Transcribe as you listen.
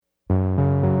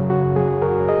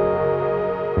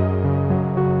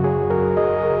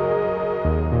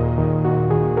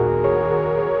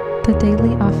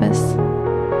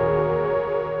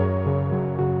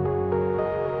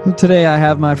Today I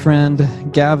have my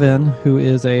friend Gavin, who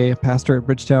is a pastor at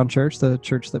Bridgetown Church, the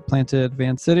church that planted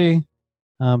Van City.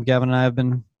 Gavin and I have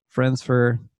been friends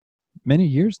for many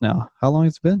years now. How long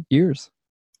has it been? Years.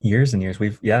 Years and years.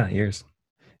 Years.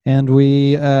 And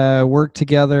we worked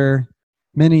together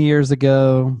many years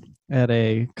ago at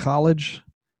a college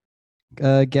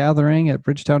gathering at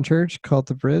Bridgetown Church called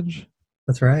The Bridge.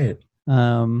 That's right.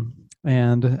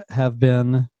 And have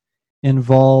been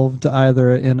involved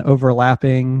either in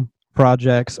overlapping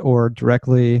projects or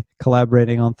directly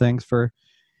collaborating on things for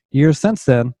years since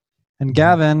then. And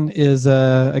Gavin is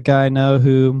a guy I know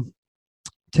who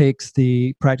takes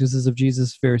the practices of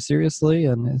Jesus very seriously,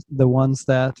 and the ones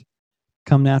that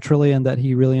come naturally and that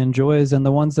he really enjoys, and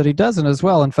the ones that he doesn't as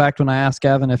well. In fact, when I asked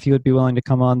Gavin if he would be willing to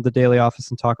come on the Daily Office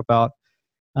and talk about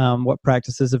what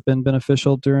practices have been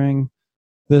beneficial during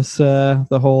this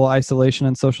the whole isolation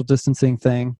and social distancing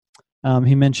thing,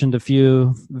 he mentioned a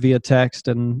few via text,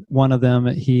 and one of them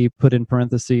he put in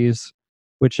parentheses,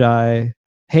 which I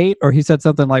hate, or he said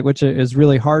something like, which is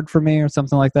really hard for me, or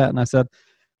something like that. And I said,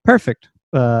 perfect.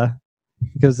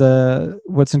 Because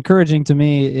what's encouraging to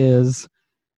me is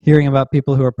hearing about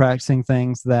people who are practicing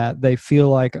things that they feel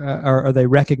like, or they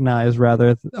recognize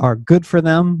rather, are good for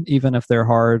them, even if they're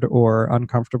hard or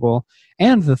uncomfortable,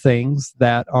 and the things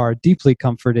that are deeply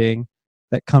comforting,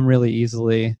 that come really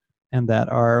easily, and that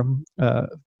are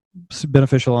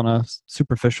beneficial on a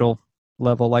superficial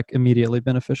level, like immediately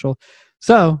beneficial.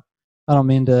 So I don't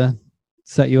mean to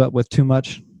set you up with too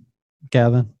much,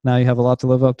 Gavin. Now you have a lot to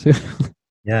live up to.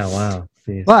 Yeah, wow.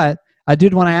 Jeez. But I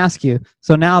did want to ask you,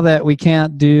 so now that we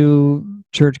can't do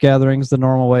church gatherings the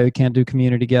normal way, we can't do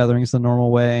community gatherings the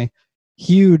normal way,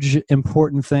 huge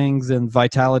important things in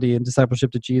vitality and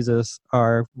discipleship to Jesus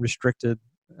are restricted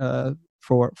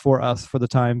for us for the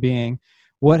time being.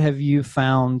 What have you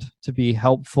found to be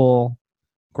helpful,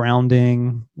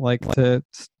 grounding, like to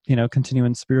continue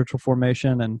in spiritual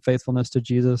formation and faithfulness to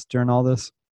Jesus during all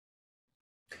this?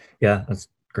 Yeah, that's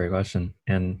a great question.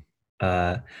 And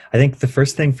I think the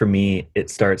first thing for me, it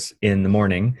starts in the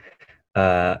morning.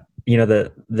 The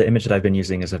image that I've been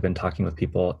using as I've been talking with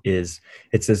people is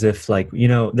it's as if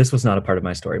this was not a part of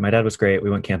my story. My dad was great.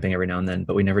 We went camping every now and then,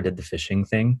 but we never did the fishing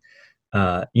thing.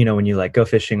 When you go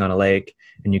fishing on a lake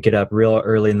and you get up real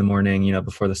early in the morning,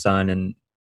 before the sun, and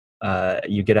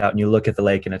you get out and you look at the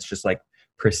lake and it's just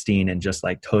pristine and just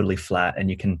totally flat, and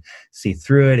you can see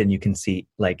through it, and you can see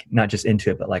not just into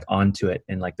it, but onto it,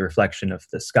 and the reflection of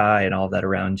the sky and all that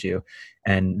around you.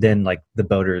 And then the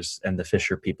boaters and the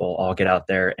fisher people all get out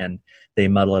there and they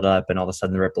muddle it up, and all of a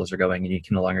sudden the ripples are going and you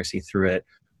can no longer see through it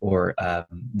or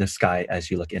the sky as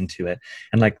you look into it.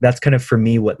 And that's kind of for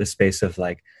me what the space of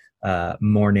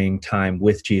morning time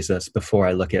with Jesus before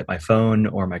I look at my phone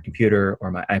or my computer or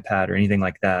my iPad or anything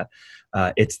like that.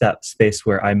 It's that space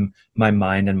where my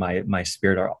mind and my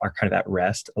spirit are kind of at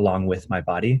rest along with my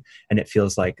body. And it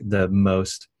feels like the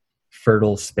most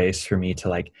fertile space for me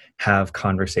to have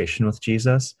conversation with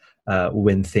Jesus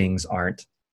when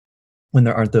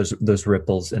there aren't those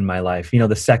ripples in my life.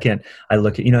 The second I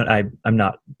look at, I'm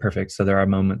not perfect. So there are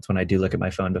moments when I do look at my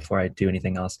phone before I do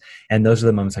anything else. And those are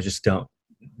the moments I just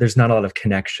there's not a lot of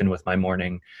connection with my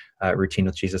morning routine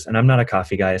with Jesus. And I'm not a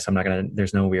coffee guy, so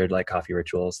there's no weird coffee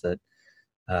rituals that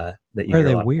you Are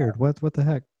they weird? What the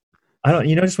heck? I don't,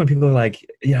 just when people are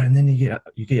and then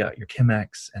you get out your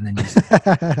Chemex, and then you just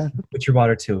put your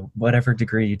water to whatever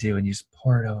degree you do, and you just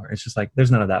pour it over. It's just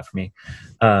there's none of that for me.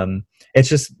 It's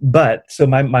just, so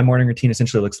my morning routine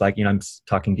essentially looks like, I'm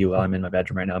talking to you while I'm in my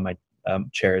bedroom right now. My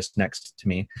chair is next to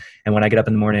me. And when I get up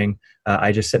in the morning,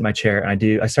 I just sit in my chair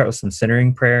and I start with some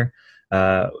centering prayer,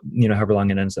 however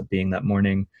long it ends up being that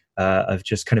morning, of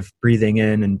just kind of breathing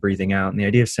in and breathing out. And the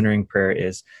idea of centering prayer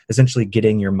is essentially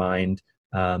getting your mind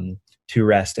to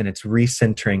rest, and it's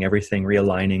recentering everything,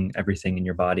 realigning everything in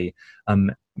your body.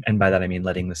 And by that, I mean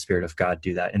letting the Spirit of God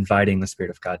do that, inviting the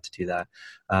Spirit of God to do that,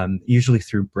 usually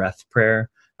through breath prayer,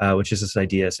 which is this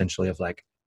idea essentially of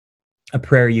a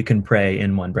prayer you can pray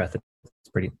in one breath. It's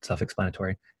pretty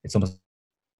self-explanatory. It's almost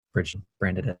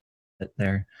branded it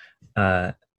there.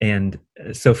 And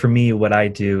so for me, what I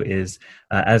do is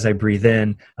as I breathe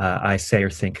in, I say or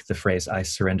think the phrase, I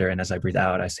surrender. And as I breathe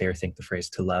out, I say or think the phrase,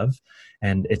 to love.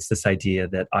 And it's this idea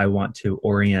that I want to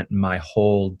orient my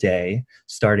whole day,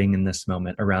 starting in this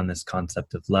moment, around this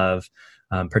concept of love,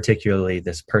 particularly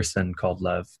this person called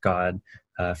love, God,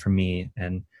 for me.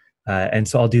 And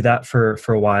so I'll do that for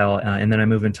a while. And then I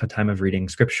move into a time of reading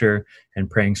scripture and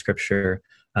praying scripture.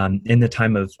 In the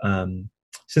time of,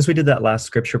 since we did that last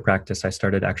scripture practice, I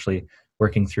started actually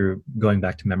working through going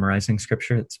back to memorizing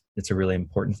scripture. It's a really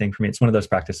important thing for me. It's one of those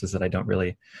practices that I don't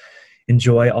really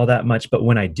enjoy all that much, but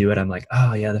when I do it, I'm like,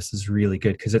 oh yeah, this is really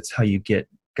good, because it's how you get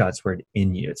God's word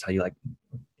in you. It's how you, like,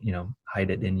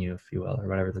 hide it in you, if you will, or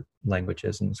whatever the language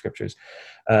is in the scriptures.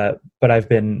 But I've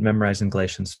been memorizing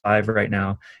Galatians 5 right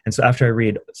now, and so after I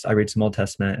read some Old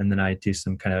Testament, and then I do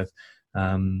some kind of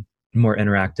more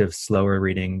interactive, slower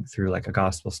reading through like a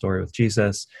gospel story with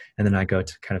Jesus, and then I go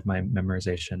to kind of my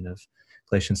memorization of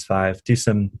Galatians 5, do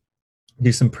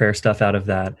some prayer stuff out of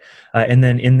that. And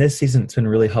then in this season, it's been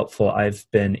really helpful. I've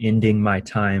been ending my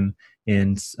time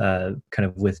in kind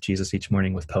of with Jesus each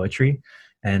morning with poetry.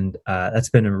 And that's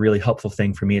been a really helpful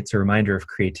thing for me. It's a reminder of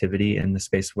creativity in the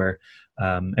space where,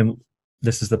 and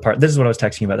this is what I was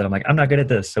texting you about, that I'm like, I'm not good at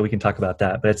this, so we can talk about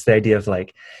that. But it's the idea of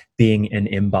like being an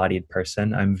embodied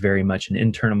person. I'm very much an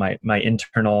internal, my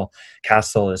internal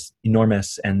castle is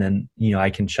enormous. And then, I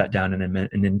can shut down in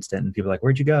an instant, and people are like,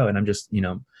 where'd you go? And I'm just,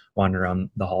 wander around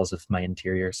the halls of my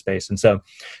interior space. And so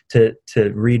to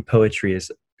read poetry is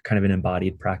kind of an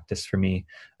embodied practice for me.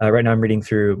 Right now I'm reading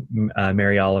through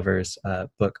Mary Oliver's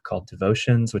book called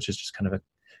Devotions, which is just kind of a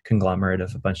conglomerate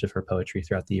of a bunch of her poetry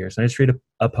throughout the years. And I just read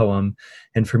a poem.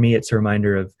 And for me, it's a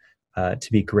reminder of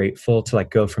to be grateful, to like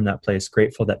go from that place,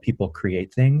 grateful that people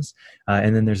create things.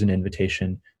 And then there's an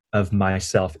invitation of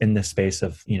myself in this space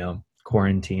of,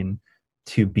 quarantine,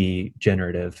 to be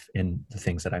generative in the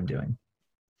things that I'm doing.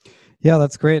 Yeah,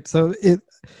 that's great. So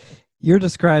you're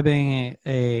describing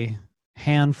a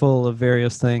handful of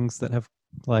various things that have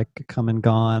like come and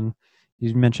gone.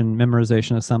 You mentioned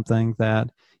memorization of something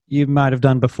that you might have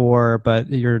done before, but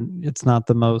it's not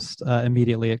the most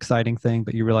immediately exciting thing,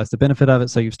 but you realize the benefit of it,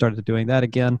 so you've started doing that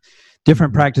again.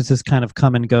 Different practices kind of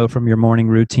come and go from your morning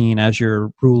routine as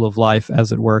your rule of life,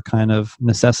 as it were, kind of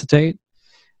necessitate.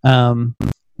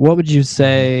 What would you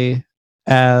say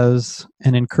as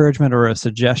an encouragement or a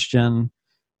suggestion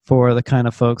for the kind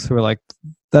of folks who are like,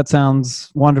 that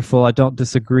sounds wonderful, I don't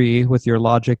disagree with your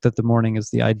logic that the morning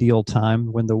is the ideal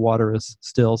time when the water is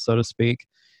still, so to speak,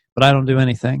 but I don't do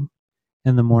anything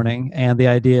in the morning. And the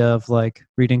idea of like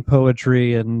reading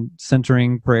poetry and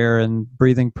centering prayer and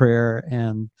breathing prayer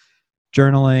and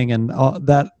journaling and all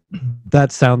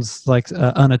that sounds like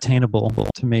unattainable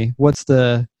to me. What's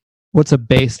a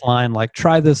baseline, like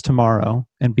try this tomorrow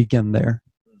and begin there?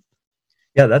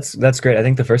 Yeah, that's great. I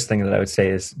think the first thing that I would say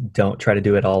is don't try to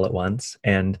do it all at once,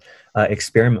 and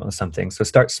experiment with something. So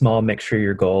start small, make sure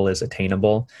your goal is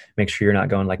attainable. Make sure you're not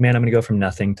going like, man, I'm going to go from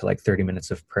nothing to like 30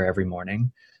 minutes of prayer every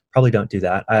morning. Probably don't do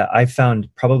that. I found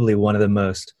probably one of the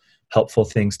most helpful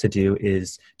things to do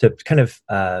is to kind of,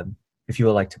 if you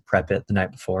will, like to prep it the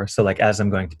night before. So like as I'm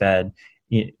going to bed,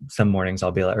 some mornings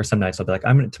I'll be like, or some nights I'll be like,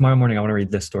 tomorrow morning I want to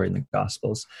read this story in the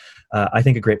Gospels. I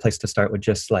think a great place to start would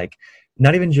just like,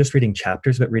 not even just reading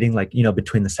chapters, but reading like,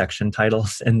 between the section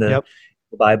titles in the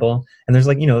Bible. And there's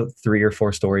like, 3 or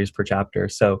 4 stories per chapter.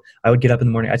 So I would get up in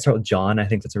the morning. I'd start with John. I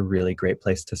think that's a really great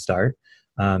place to start.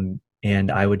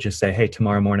 And I would just say, hey,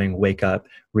 tomorrow morning, wake up,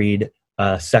 read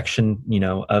a section,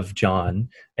 of John.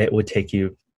 It would take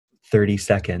you 30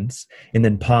 seconds, and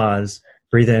then pause,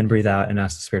 breathe in, breathe out, and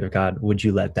ask the Spirit of God, would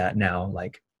you let that now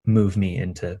like move me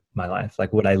into my life?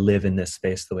 Like, would I live in this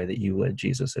space the way that you would,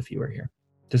 Jesus, if you were here?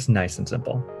 Just nice and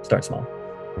simple. Start small.